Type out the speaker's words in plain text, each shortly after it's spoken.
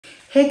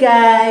Hey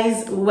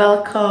guys,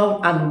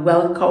 welcome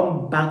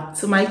back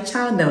to my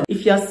channel.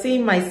 If you're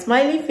seeing my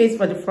smiling face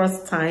for the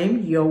first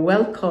time, you're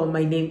welcome.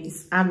 My name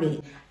is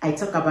Ammy. I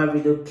talk about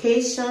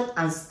relocation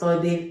and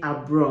studying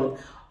abroad.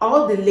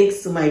 All the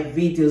links to my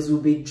videos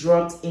will be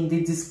dropped in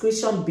the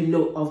description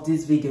below of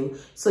this video,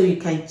 so you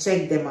can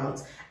check them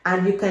out.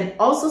 And you can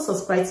also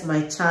subscribe to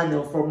my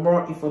channel for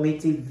more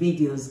informative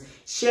videos.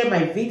 Share my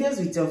videos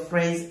with your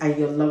friends and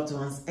your loved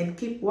ones and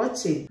keep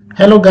watching.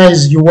 Hello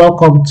guys, you're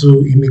welcome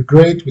to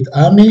Immigrate with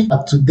Ammy.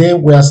 Today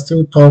we are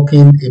still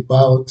talking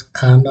about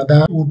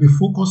Canada. We'll be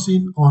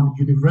focusing on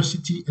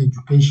university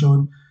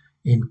education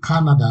in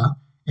Canada,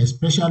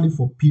 especially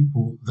for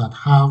people that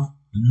have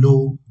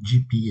low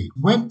GPA.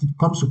 When it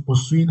comes to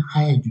pursuing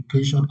higher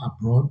education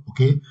abroad,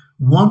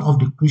 one of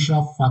the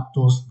crucial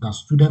factors that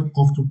students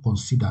often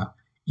consider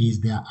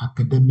is their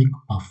academic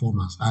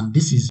performance, and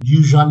this is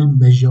usually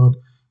measured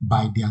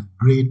by their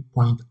grade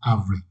point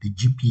average, the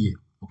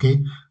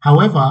GPA.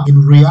 However, in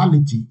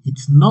reality,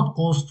 it's not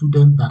all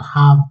students that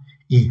have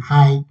a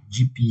high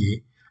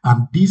GPA,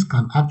 and this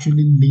can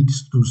actually lead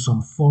to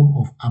some form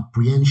of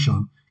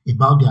apprehension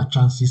about their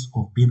chances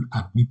of being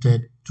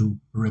admitted to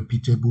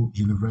reputable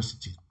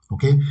universities.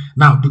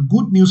 Now the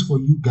good news for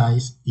you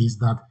guys is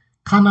that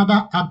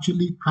Canada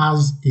actually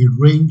has a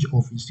range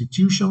of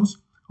institutions,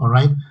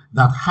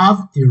 that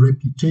have a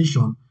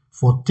reputation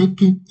for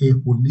taking a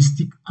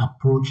holistic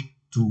approach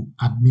to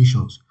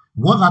admissions.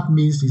 What that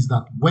means is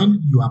that when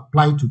you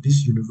apply to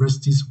these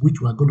universities, which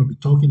we're going to be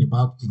talking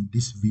about in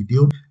this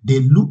video,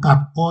 they look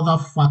at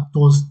other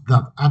factors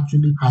that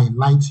actually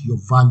highlight your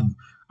value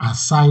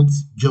aside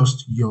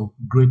just your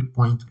grade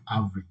point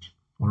average.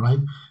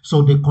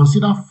 So they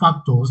consider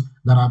factors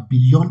that are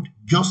beyond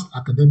just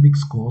academic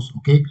scores.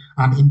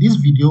 And in this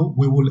video,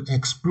 we will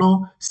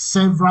explore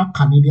several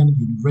Canadian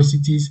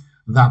universities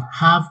that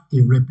have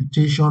a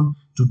reputation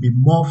to be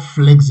more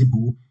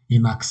flexible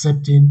in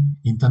accepting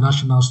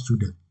international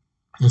students,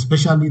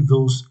 especially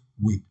those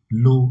with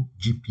low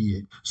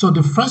GPA. So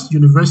the first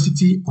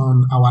university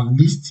on our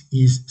list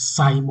is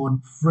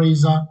Simon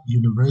Fraser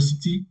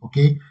University.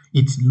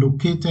 It's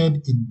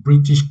located in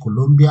British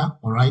Columbia.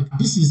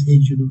 This is a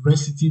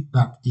university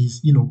that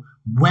is,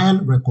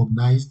 well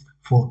recognized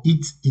for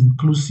its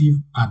inclusive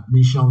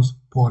admissions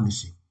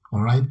policy.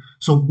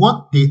 So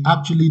what they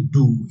actually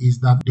do is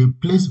that they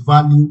place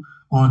value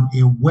on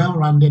a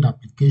well-rounded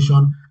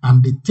application,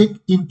 and they take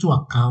into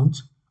account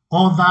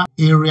other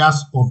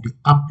areas of the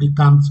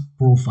applicant's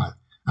profile.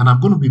 And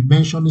I'm going to be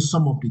mentioning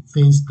some of the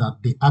things that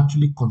they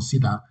actually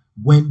consider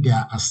when they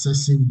are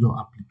assessing your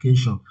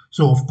application.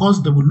 So of course,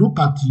 they will look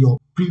at your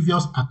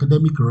previous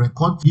academic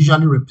record,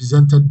 usually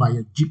represented by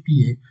a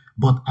GPA.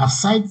 But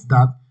aside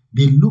that,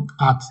 they look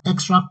at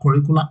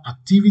extracurricular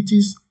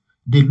activities,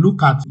 they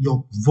look at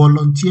your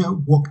volunteer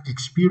work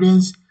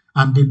experience,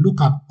 and they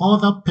look at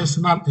other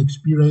personal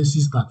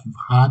experiences that you've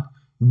had,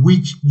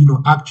 which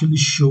actually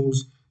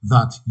shows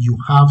that you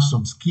have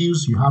some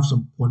skills, you have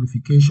some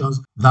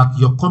qualifications, that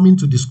you're coming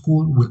to the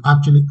school will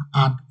actually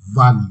add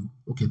value,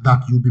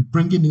 that you'll be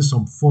bringing in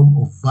some form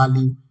of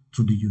value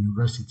to the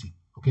university.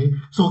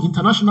 So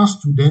international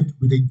students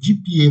with a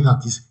GPA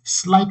that is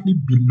slightly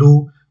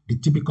below the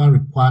typical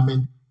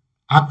requirement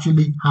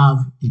actually have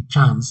a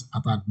chance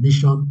at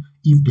admission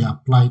if they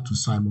apply to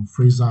Simon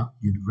Fraser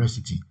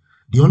University.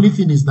 The only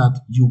thing is that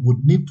you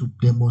would need to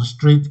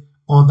demonstrate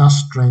other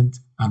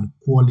strengths and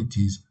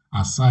qualities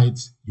aside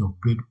your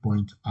grade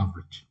point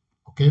average.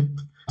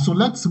 So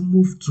let's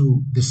move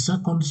to the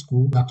second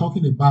school. We are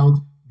talking about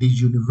the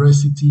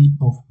University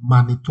of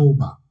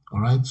Manitoba.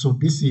 So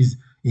this is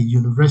a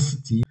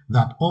university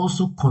that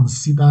also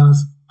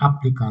considers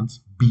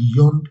applicants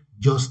beyond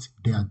just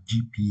their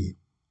GPA.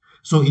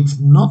 So it's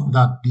not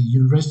that the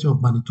University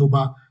of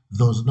Manitoba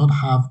does not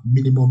have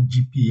minimum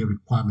GPA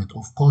requirement.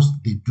 Of course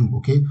they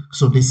do.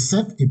 So they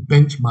set a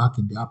benchmark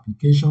in the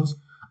applications.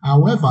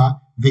 However,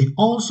 they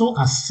also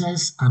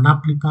assess an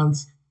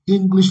applicant's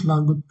English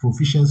language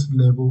proficiency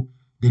level.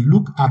 They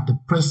look at the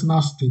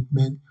personal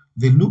statement,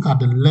 they look at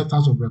the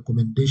letters of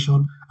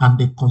recommendation, and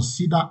they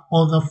consider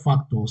other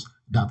factors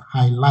that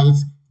highlight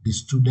the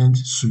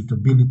student's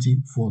suitability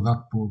for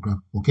that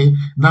program.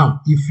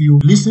 Now, if you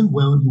listen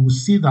well, you will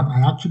see that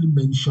I actually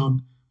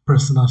mentioned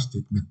personal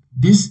statement.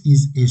 This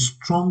is a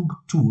strong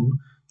tool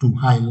to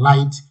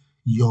highlight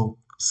your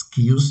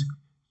skills,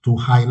 to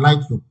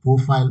highlight your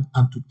profile,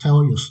 and to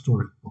tell your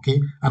story.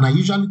 And I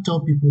usually tell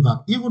people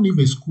that even if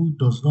a school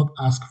does not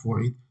ask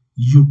for it,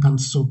 you can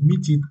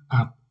submit it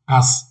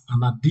as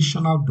an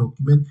additional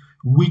document,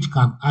 which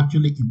can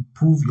actually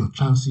improve your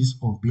chances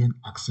of being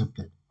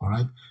accepted.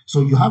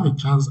 So you have a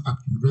chance at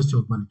University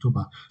of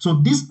Manitoba.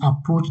 So this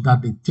approach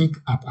that they take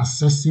at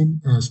assessing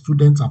a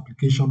student's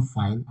application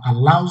file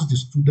allows the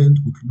student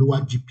with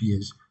lower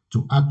GPAs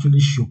to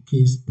actually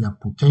showcase their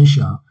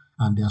potential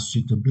and their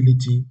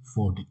suitability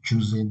for the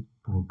chosen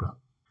program.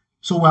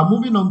 So we're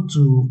moving on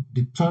to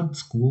the third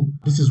school.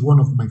 This is one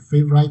of my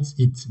favorites.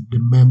 It's the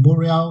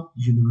Memorial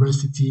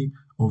University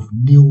of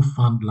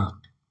Newfoundland.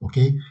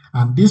 Okay,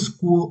 and this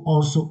school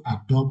also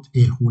adopt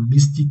a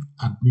holistic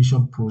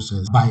admission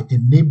process by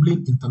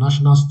enabling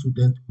international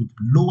students with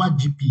lower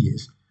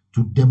GPAs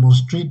to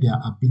demonstrate their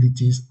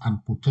abilities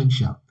and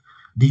potential.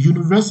 The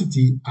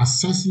university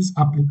assesses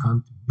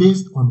applicants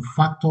based on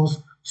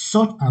factors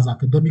such as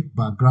academic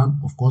background,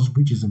 of course,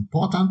 which is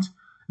important,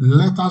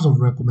 letters of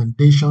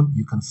recommendation,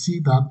 you can see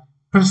that,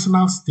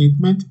 personal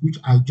statement, which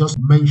I just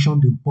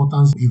mentioned the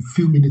importance a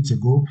few minutes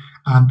ago,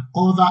 and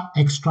other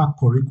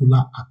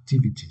extracurricular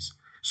activities.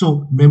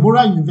 So,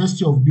 Memorial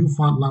University of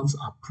Newfoundland's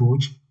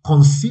approach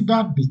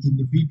considered the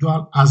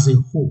individual as a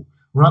whole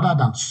rather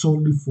than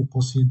solely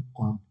focusing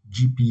on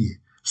GPA.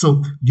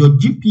 So your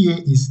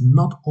GPA is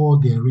not all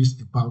there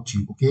is about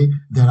you, okay?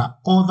 There are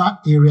other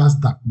areas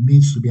that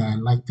needs to be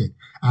highlighted.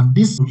 And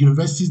these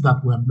universities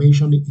that we're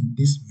mentioning in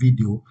this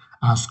video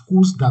are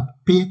schools that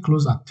pay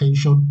close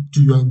attention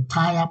to your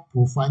entire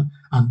profile.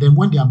 And then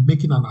when they are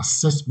making an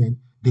assessment,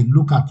 they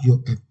look at your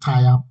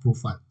entire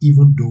profile,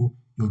 even though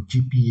your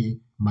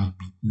GPA might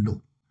be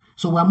low.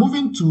 So we're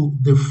moving to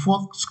the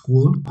fourth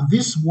school.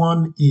 This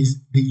one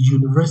is the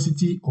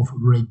University of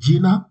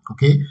Regina.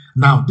 Okay,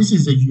 now this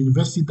is a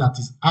university that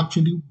is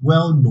actually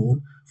well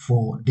known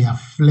for their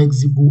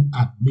flexible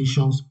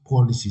admissions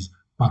policies,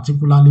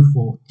 particularly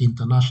for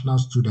international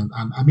students.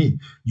 And I mean,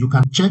 you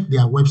can check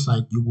their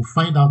website. You will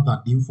find out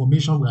that the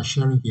information we are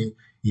sharing here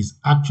is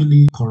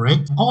actually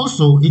correct.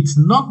 Also, it's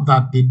not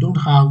that they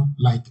don't have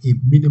like a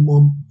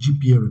minimum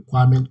GPA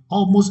requirement.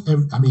 Almost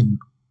every,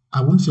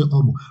 I wouldn't say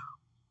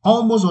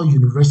almost all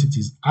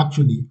universities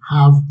actually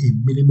have a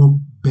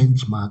minimum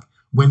benchmark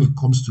when it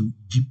comes to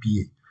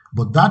GPA.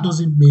 But that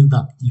doesn't mean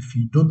that if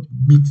you don't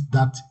meet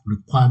that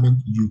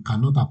requirement, you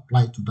cannot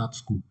apply to that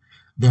school.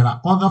 There are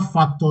other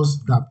factors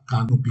that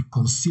can be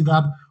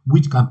considered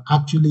which can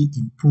actually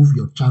improve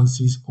your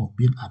chances of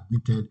being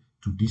admitted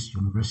to these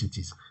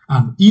universities.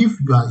 And if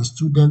you are a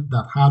student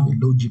that have a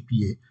low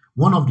GPA,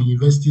 one of the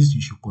universities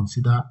you should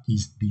consider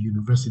is the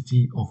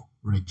University of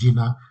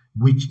Regina,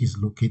 which is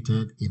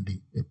located in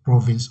the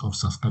province of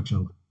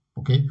Saskatchewan.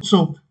 Okay,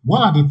 so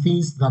what are the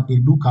things that they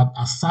look at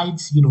aside,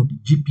 the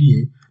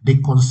GPA? They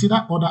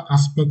consider other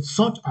aspects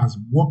such as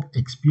work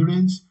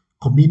experience,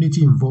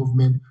 community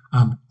involvement,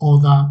 and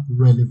other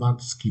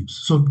relevant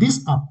skills. So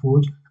this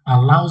approach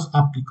allows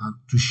applicants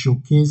to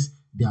showcase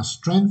their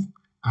strength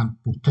and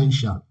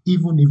potential,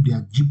 even if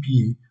their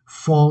GPA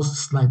falls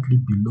slightly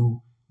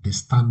below the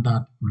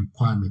standard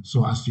requirement.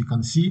 So as you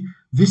can see,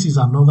 this is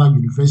another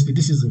university.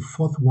 This is the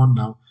fourth one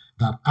now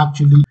that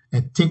actually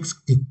takes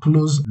a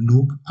close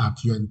look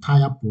at your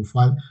entire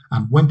profile.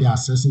 And when they're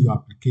assessing your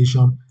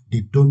application,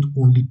 they don't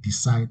only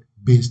decide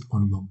based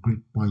on your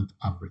grade point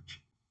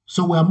average.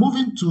 So we are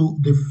moving to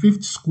the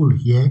fifth school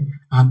here,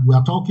 and we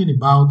are talking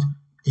about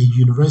a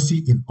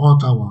university in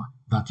Ottawa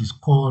that is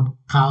called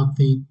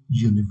Carleton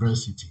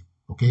University.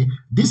 Okay,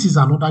 this is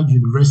another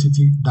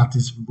university that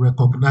is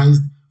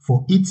recognized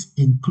for its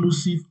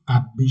inclusive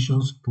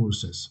admissions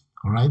process.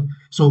 All right.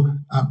 So,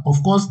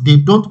 of course, they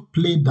don't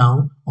play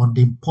down on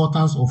the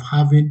importance of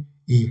having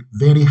a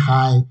very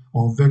high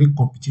or very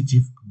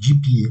competitive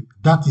GPA.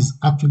 That is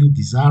actually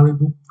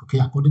desirable, okay,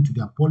 according to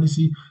their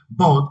policy.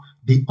 But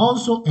they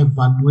also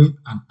evaluate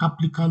an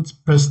applicant's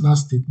personal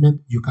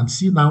statement. You can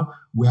see now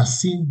we are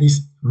seeing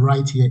this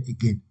right here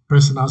again,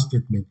 personal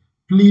statement.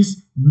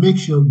 Please make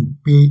sure you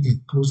pay a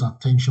close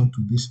attention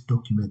to this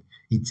document.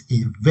 It's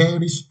a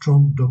very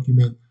strong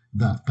document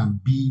that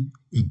can be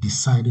a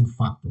deciding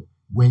factor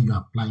when you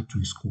apply to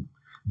a school.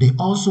 They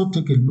also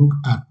take a look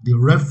at the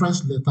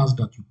reference letters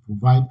that you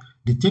provide.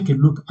 They take a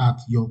look at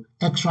your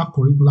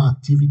extracurricular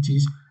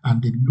activities,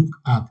 and they look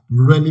at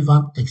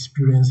relevant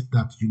experience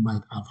that you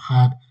might have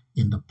had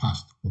in the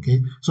past.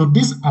 Okay, so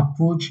this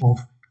approach of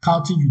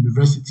Carleton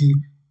University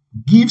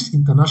gives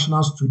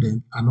international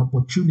students an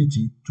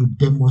opportunity to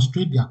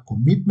demonstrate their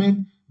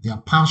commitment, their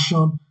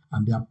passion,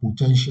 and their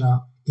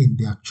potential in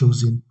their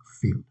chosen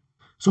field.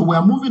 So we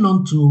are moving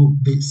on to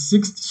the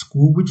sixth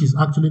school, which is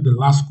actually the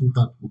last school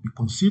that we'll be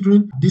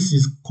considering. This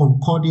is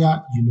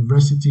Concordia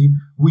University,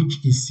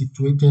 which is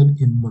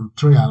situated in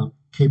Montreal,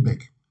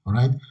 Quebec. All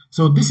right.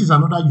 So this is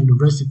another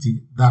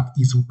university that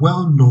is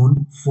well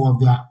known for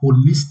their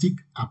holistic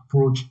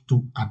approach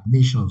to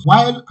admissions.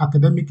 While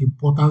academic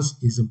importance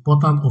is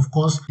important, of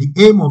course, the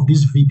aim of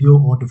this video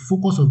or the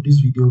focus of this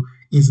video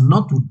is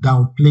not to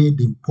downplay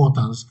the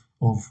importance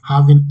of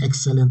having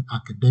excellent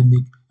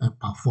academic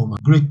performance.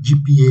 Great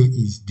GPA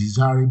is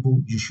desirable.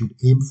 You should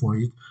aim for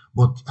it.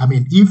 But I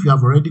mean, if you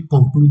have already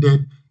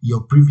concluded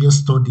your previous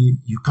study,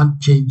 you can't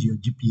change your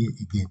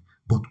GPA again.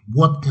 But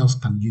what else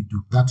can you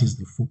do? That is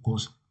the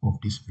focus of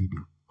this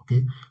video.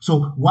 Okay.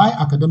 So why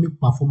academic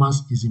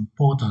performance is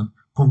important,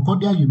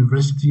 Concordia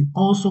University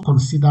also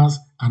considers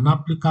an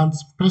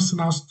applicant's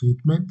personal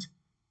statement.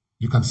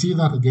 You can see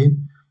that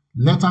again.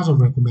 Letters of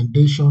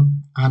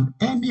recommendation, and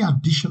any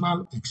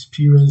additional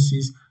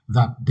experiences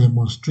that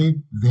demonstrate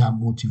their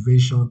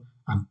motivation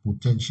and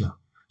potential.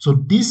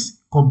 So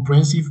this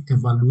comprehensive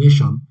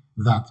evaluation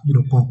that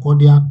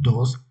Concordia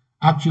does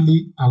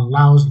actually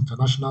allows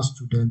international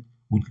students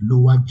with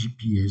lower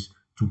GPAs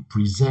to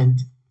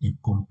present a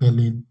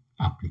compelling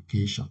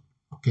application.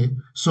 Okay,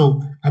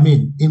 so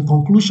in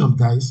conclusion,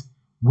 guys,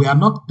 we are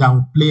not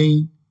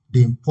downplaying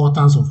the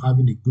importance of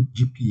having a good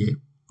GPA.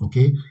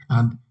 Okay,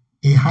 and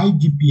a high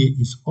GPA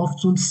is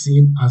often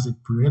seen as a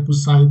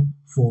prerequisite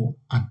for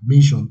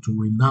admission to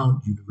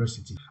renowned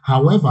university.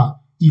 However,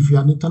 if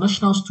you're an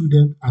international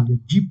student and your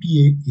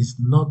GPA is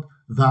not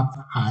that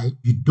high,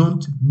 you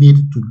don't need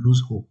to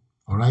lose hope.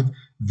 All right,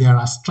 there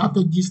are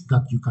strategies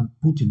that you can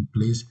put in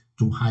place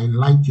to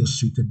highlight your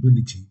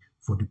suitability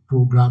for the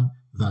program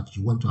that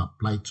you want to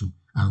apply to,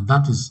 and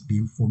that is the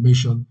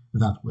information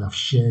that we have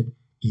shared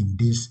in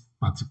this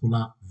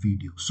particular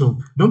video. So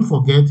don't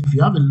forget, if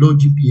you have a low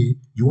GPA,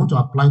 you want to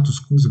apply to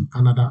schools in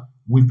Canada,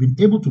 we've been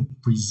able to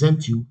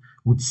present you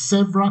with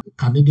several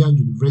Canadian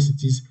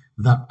universities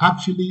that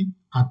actually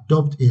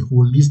adopt a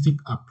holistic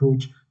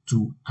approach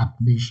to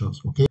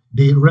admissions. Okay,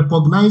 they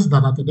recognize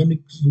that academic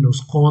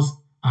scores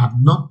are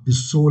not the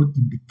sole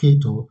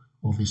indicator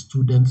of a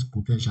student's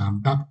potential,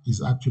 and that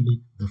is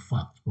actually the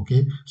fact.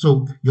 Okay,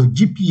 so your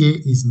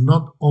GPA is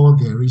not all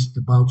there is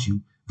about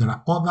you. There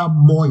are other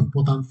more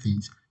important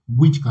things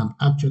which can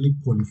actually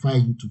qualify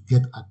you to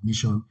get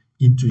admission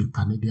into a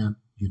Canadian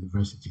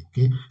university.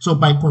 Okay, so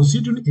by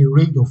considering a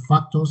range of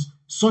factors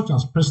such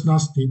as personal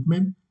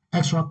statement,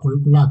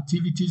 extracurricular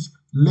activities,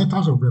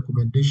 letters of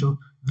recommendation,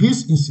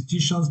 these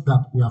institutions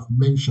that we have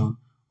mentioned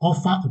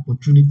offer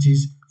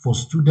opportunities for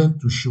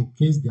students to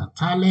showcase their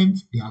talent,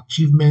 their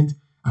achievement,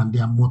 and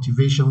their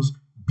motivations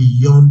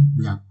beyond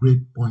their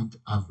grade point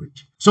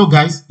average. So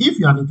guys, if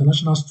you're an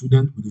international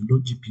student with a low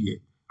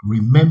GPA,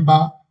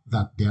 remember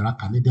that there are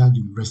Canadian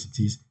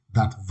universities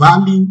that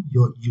value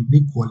your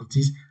unique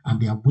qualities and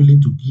they are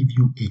willing to give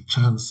you a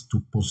chance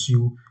to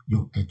pursue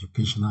your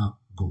educational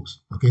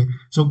goals. Okay,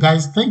 so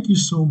guys, thank you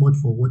so much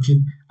for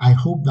watching. I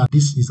hope that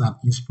this is an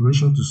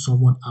inspiration to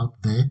someone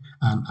out there,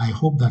 and I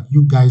hope that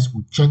you guys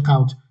will check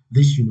out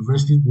this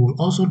university. We'll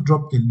also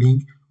drop a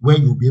link where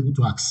you'll be able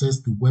to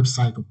access the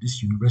website of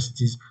these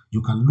universities.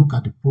 You can look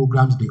at the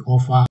programs they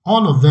offer.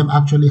 All of them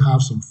actually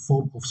have some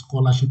form of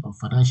scholarship and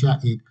financial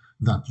aid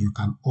that you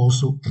can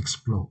also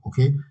explore.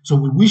 Okay, so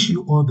we wish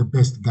you all the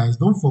best, guys.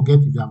 Don't forget,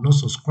 if you have not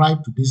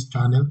subscribed to this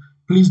channel,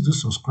 please do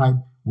subscribe.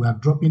 We are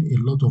dropping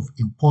a lot of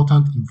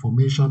important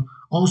information.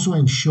 Also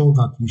ensure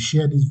that you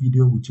share this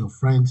video with your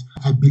friends.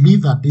 I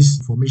believe that this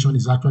information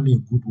is actually a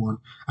good one,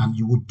 and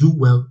you will do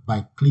well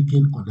by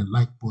clicking on the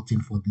like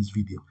button for this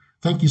video.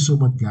 Thank you so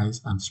much, guys,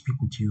 and speak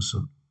with you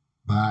soon.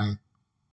 Bye.